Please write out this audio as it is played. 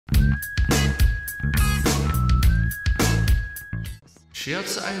She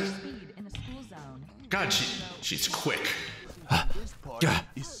outside? God, she's quick.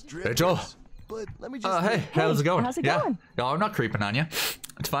 Rachel. Hey, how's it going? How's it going? No, I'm not creeping on you.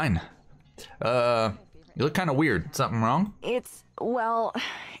 It's fine. You look kind of weird. Something wrong? Well,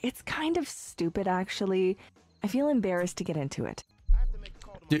 it's kind of stupid, actually. I feel embarrassed to get into it.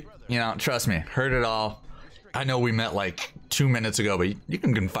 Dude, you know, trust me, heard it all. I know we met like 2 minutes ago, but you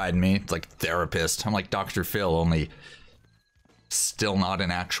can confide in me. It's like therapist. I'm like Dr. Phil, only still not an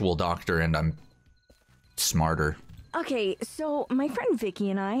actual doctor, and I'm smarter. Okay, so my friend Vicky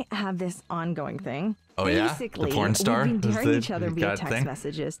and I have this ongoing thing. Oh, yeah? Basically, The porn star? we've been daring each other via God text thing?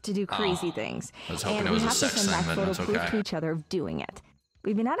 messages to do crazy things. I was hoping and it was we a have to sex send back thing, but photo that's proof okay. to each other of doing it.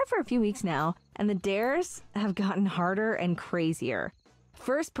 We've been at it for a few weeks now, and the dares have gotten harder and crazier.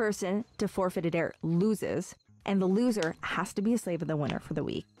 First person to forfeit a dare loses, and the loser has to be a slave of the winner for the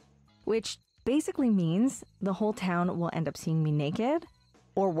week. Which basically means the whole town will end up seeing me naked,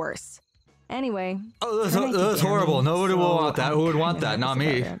 or worse. Anyway. Oh, that's horrible. Nobody will want that. Who would want that? Not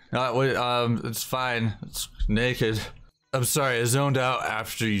me. It. It's fine. It's naked. I'm sorry, I zoned out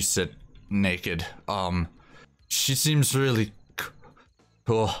after you said naked. She seems really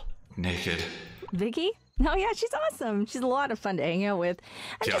cool. Naked. Vicky? Oh yeah, she's awesome. She's a lot of fun to hang out with.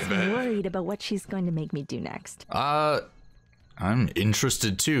 I'm just worried about what she's going to make me do next. I'm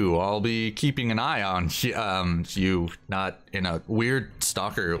interested too. I'll be keeping an eye on you, not in a weird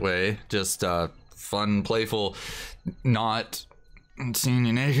stalker way, just fun, playful, not seeing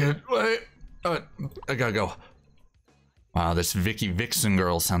you naked. Wait, I gotta go. Wow, this Vicky Vixen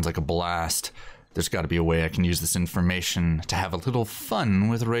girl sounds like a blast. There's got to be a way I can use this information to have a little fun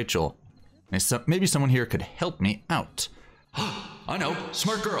with Rachel. Maybe someone here could help me out. I know,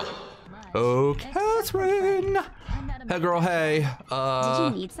 smart girl. Oh, Catherine. Hey, girl, hey. Did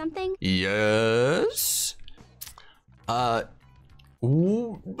you need something? Yes.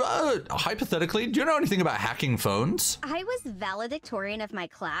 Hypothetically, do you know anything about hacking phones? I was valedictorian of my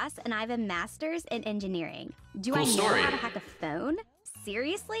class, and I have a master's in engineering. Do Cool I know story. how to hack a phone?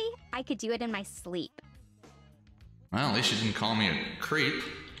 Seriously? I could do it in my sleep. Well, at least you didn't call me a creep.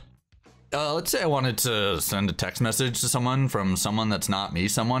 Let's say I wanted to send a text message to someone from someone that's not me,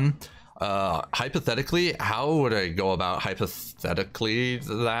 someone. Hypothetically, how would I go about hypothetically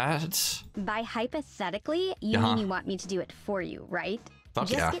that? By hypothetically, you mean you want me to do it for you, right? Fuck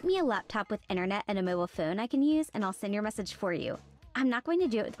Just yeah. get me a laptop with internet and a mobile phone I can use, and I'll send your message for you. I'm not going to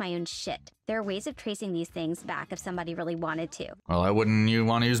do it with my own shit. There are ways of tracing these things back if somebody really wanted to. Well, I wouldn't you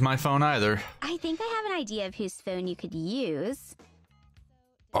want to use my phone either. I think I have an idea of whose phone you could use.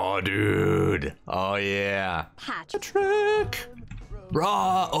 Oh, dude. Oh, yeah. Patrick.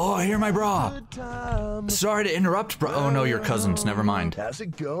 Bra. Oh, I hear my bra. Sorry to interrupt, bra. Oh, no, your cousins. Never mind. How's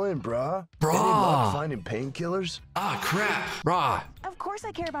it going, brah? Bra. Any luck finding painkillers? Ah, crap. Bra. Of course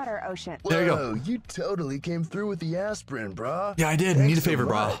I care about our ocean. There you go. Whoa, you totally came through with the aspirin, brah. Yeah, I did. Thanks Need a favor, so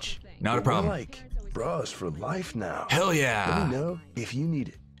bra. much. Not a We're problem. like bras for life now. Hell Let yeah. me know if you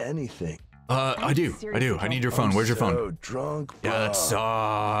need anything. I do. I need your phone. I'm Where's your phone? so drunk, Yeah, that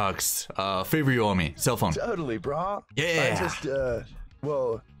brah. sucks. Favor you owe me. Cell phone. Totally, brah. Yeah.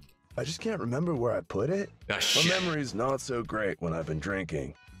 I just can't remember where I put it. Ah, My shit. memory's not so great when I've been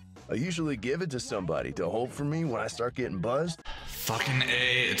drinking. I usually give it to somebody to hold for me when I start getting buzzed. Fucking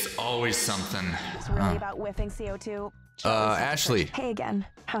A. It's always something. It's really about whiffing CO2. Ashley. Hey again.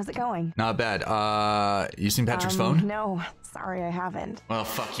 How's it going? Not bad. You seen Patrick's phone? No, sorry, I haven't. Well,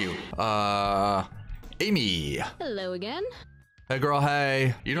 fuck you. Amy. Hello again. Hey, girl,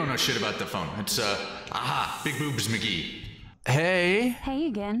 hey. You don't know shit about the phone. It's, Big Boobs McGee. Hey. Hey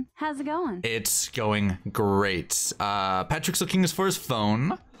again. How's it going? It's going great. Patrick's looking for his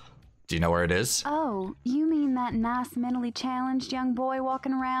phone. Do you know where it is? Oh, you mean that nice mentally challenged young boy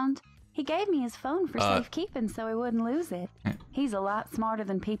walking around? He gave me his phone for safekeeping so he wouldn't lose it. He's a lot smarter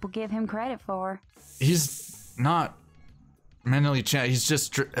than people give him credit for. He's not mentally challenged. He's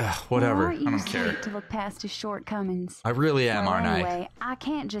just, whatever. Aren't I you don't sweet care. to look past his shortcomings? I really am, Well, aren't I? anyway, I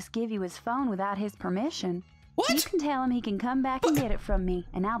can't just give you his phone without his permission. What? You can tell him he can come back and get it from me,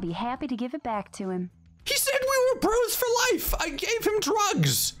 and I'll be happy to give it back to him. He said we were bros for life. I gave him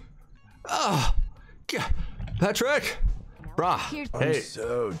drugs. Patrick. Brah. I'm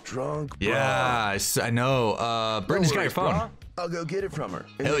so drunk, brah. Yeah, I know. Brittany's got your phone. Brah. I'll go get it from her.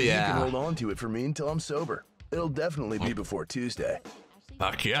 And Hell then yeah. You can hold on to it for me until I'm sober. It'll definitely be before Tuesday.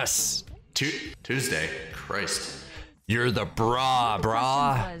 Fuck yes. Tuesday. Christ. You're the brah. All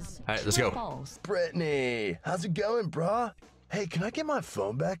right, let's go. Brittany, how's it going, brah? Hey, can I get my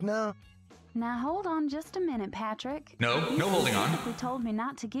phone back now? Now hold on just a minute, Patrick. No, You no holding on. specifically told me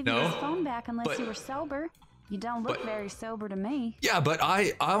not to give No, you his phone back unless but- you were sober. You don't look but- very sober to me. Yeah, but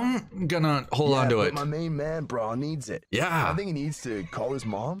I'm gonna hold on to but it. my main man, bro, needs it. Yeah. I think he needs to call his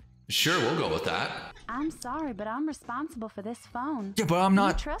mom. Sure, we'll go with that. I'm sorry, but I'm responsible for this phone. Yeah, but I'm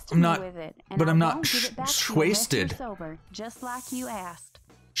not. You trusted I'm me not. with it, and But I I'm not won't give it back to you unless wasted. you're sober, just like you asked.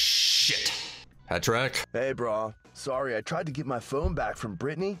 Shit. Patrick. Hey, bro. Sorry, I tried to get my phone back from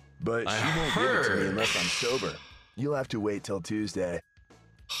Brittany, but I she won't give it to heard. me unless I'm sober. You'll have to wait till Tuesday.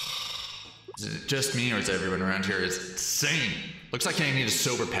 Is it just me or is everyone around here insane? Looks like I need to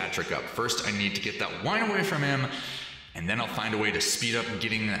sober Patrick up. First, I need to get that wine away from him, and then I'll find a way to speed up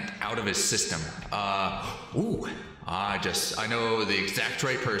getting that out of his system. I know the exact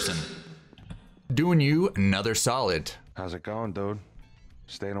right person. Doing you another solid. How's it going, dude?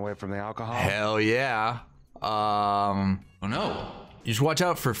 Staying away from the alcohol? Hell yeah. Oh no. You should watch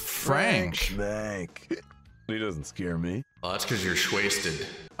out for Frank. He doesn't scare me. Well, that's because you're wasted.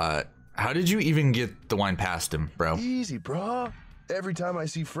 How did you even get the wine past him, bro? Easy, bro. Every time I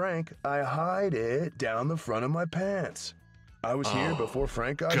see Frank, I hide it down the front of my pants. I was here before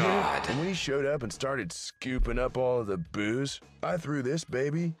Frank got here, and when he showed up and started scooping up all of the booze, I threw this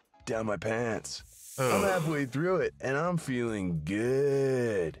baby down my pants. I'm halfway through it, and I'm feeling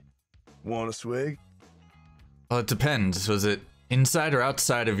good. Want a swig? Well, it depends. Was it inside or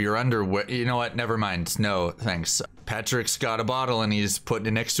outside of your underwear? You know what? Never mind. No, thanks. Patrick's got a bottle and he's putting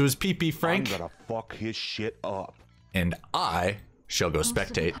it next to his pee-pee, Frank. I'm gonna fuck his shit up. And I shall go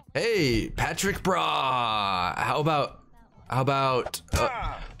spectate. Hey, Patrick brah. How about,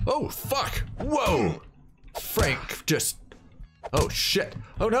 oh, fuck. Whoa. Frank just, oh, shit.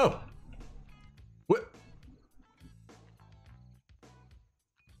 Oh, no. What?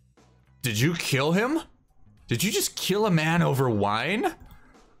 Did you kill him? Did you just kill a man over wine?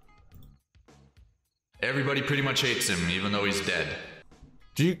 Everybody pretty much hates him, even though he's dead.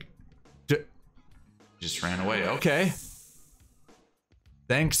 Just ran away. Okay.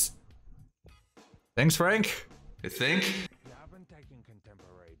 Thanks. Thanks, Frank. I think.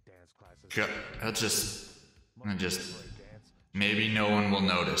 I'll just maybe no one will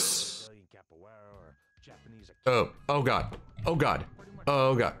notice. Oh God. Oh God.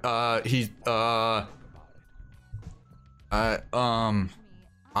 Oh God. I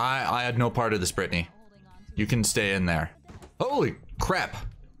had no part of this, Brittany. You can stay in there. Holy crap.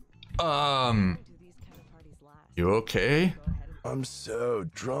 You okay? I'm so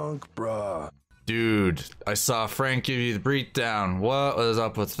drunk, brah. Dude, I saw Frank give you the breakdown. What was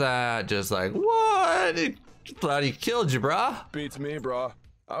up with that? Just like, what? He thought he killed you, brah. Beats me, brah.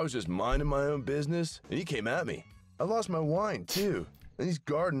 I was just minding my own business, and he came at me. I lost my wine, too, and he's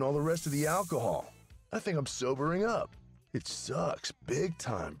guarding all the rest of the alcohol. I think I'm sobering up. It sucks big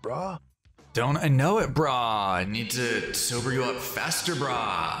time, brah. Don't I know it, brah? I need to sober you up faster,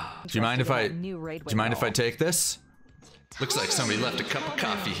 brah. Do you mind if I take this? Looks like somebody left a cup of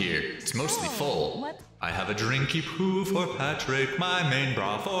coffee here. It's mostly full. I have a drinky poo for Patrick, my main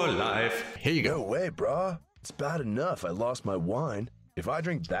bra for life. Here you No go. way, brah. It's bad enough I lost my wine. If I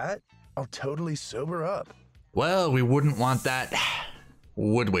drink that, I'll totally sober up. Well, we wouldn't want that,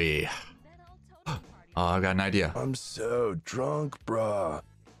 would we? Oh, I got an idea. I'm so drunk, brah.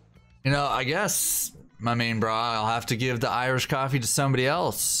 You know, I guess, my main bra, I'll have to give the Irish coffee to somebody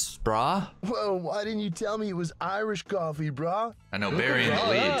else, brah. Whoa, why didn't you tell me it was Irish coffee, brah? I know, Barry in the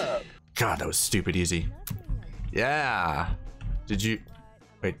lead. Up. God, that was stupid easy. Yeah. Did you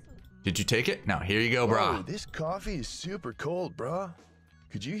take it? No, here you go, brah. Whoa, this coffee is super cold, brah.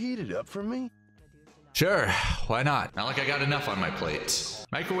 Could you heat it up for me? Sure, why not? Not like I got enough on my plate.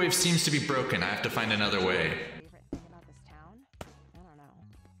 Microwave seems to be broken. I have to find another way. Favorite thing about this town? I don't know.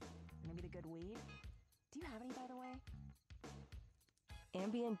 Maybe the good weed? Do you have any, by the way?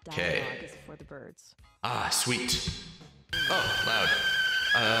 Ambient Okay. dialogue is for the birds. Ah, sweet. Oh, loud.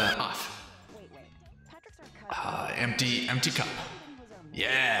 Off. Wait. Patrick's our cousin. Empty cup.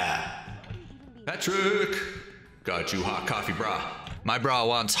 Yeah. Patrick. Got you hot coffee, brah. My bra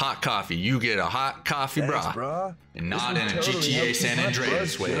wants hot coffee. You get a hot coffee, Thanks, brah. brah. And This not will in a totally GTA help keep San my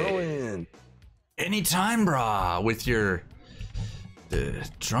Andreas blood way. going. Anytime, brah, with your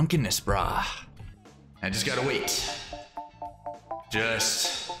drunkenness, brah. I just gotta wait.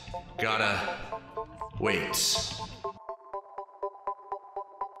 Just gotta wait.